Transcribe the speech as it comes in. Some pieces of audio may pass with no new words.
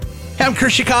I'm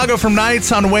Chris Chicago from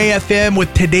Nights on Way FM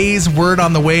with today's word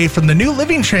on the way from the New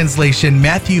Living Translation,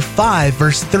 Matthew 5,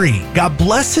 verse 3. God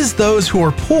blesses those who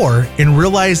are poor and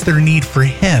realize their need for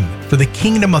Him, for the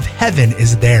kingdom of heaven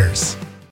is theirs.